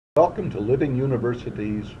Welcome to Living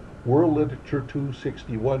University's World Literature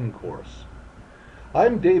 261 course.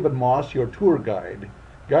 I'm David Moss, your tour guide,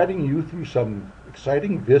 guiding you through some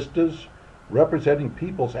exciting vistas representing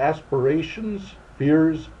people's aspirations,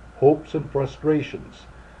 fears, hopes, and frustrations,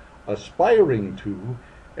 aspiring to,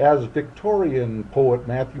 as Victorian poet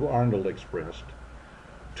Matthew Arnold expressed,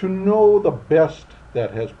 to know the best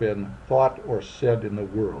that has been thought or said in the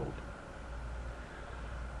world.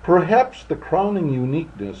 Perhaps the crowning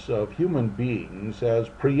uniqueness of human beings as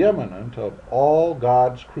preeminent of all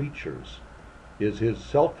God's creatures is his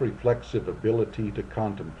self-reflexive ability to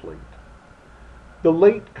contemplate. The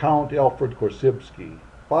late Count Alfred Korzybski,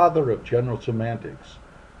 father of general semantics,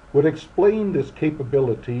 would explain this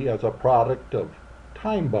capability as a product of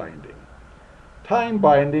time binding. Time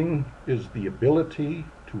binding is the ability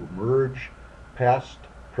to merge past,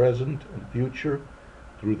 present, and future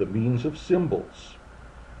through the means of symbols.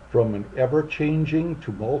 From an ever-changing,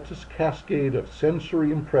 tumultuous cascade of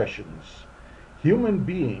sensory impressions, human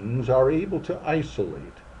beings are able to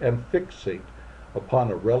isolate and fixate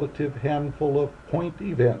upon a relative handful of point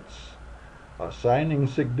events, assigning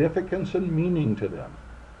significance and meaning to them.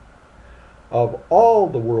 Of all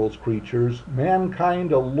the world's creatures,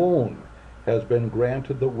 mankind alone has been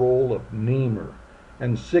granted the role of namer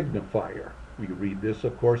and signifier. We read this,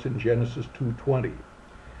 of course, in Genesis 2:20.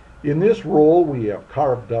 In this role, we have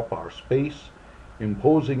carved up our space,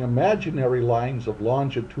 imposing imaginary lines of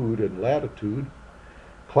longitude and latitude,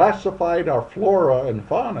 classified our flora and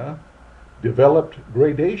fauna, developed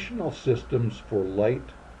gradational systems for light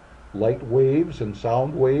waves, and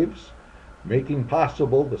sound waves, making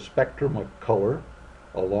possible the spectrum of color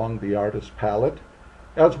along the artist's palette,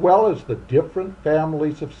 as well as the different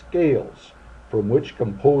families of scales from which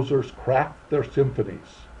composers craft their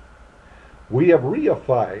symphonies. We have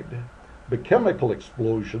reified the chemical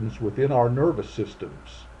explosions within our nervous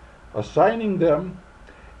systems, assigning them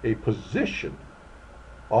a position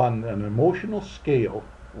on an emotional scale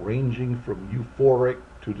ranging from euphoric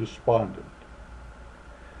to despondent.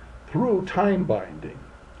 Through time binding,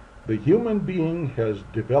 the human being has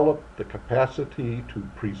developed the capacity to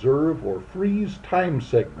preserve or freeze time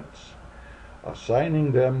segments,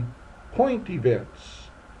 assigning them point events,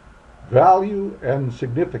 value and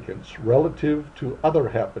significance relative to other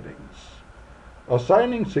happenings.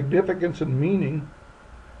 Assigning significance and meaning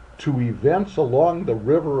to events along the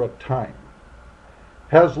river of time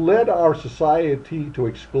has led our society to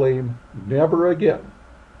exclaim, "Never again,"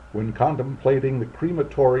 when contemplating the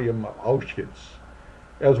crematorium of Auschwitz,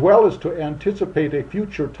 as well as to anticipate a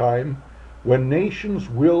future time when nations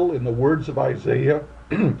will, in the words of Isaiah,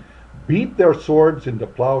 beat their swords into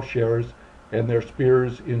plowshares and their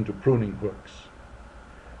spears into pruning hooks.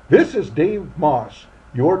 This is Dave Moss,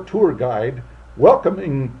 your tour guide,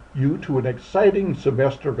 welcoming you to an exciting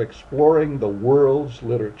semester of exploring the world's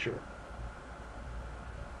literature.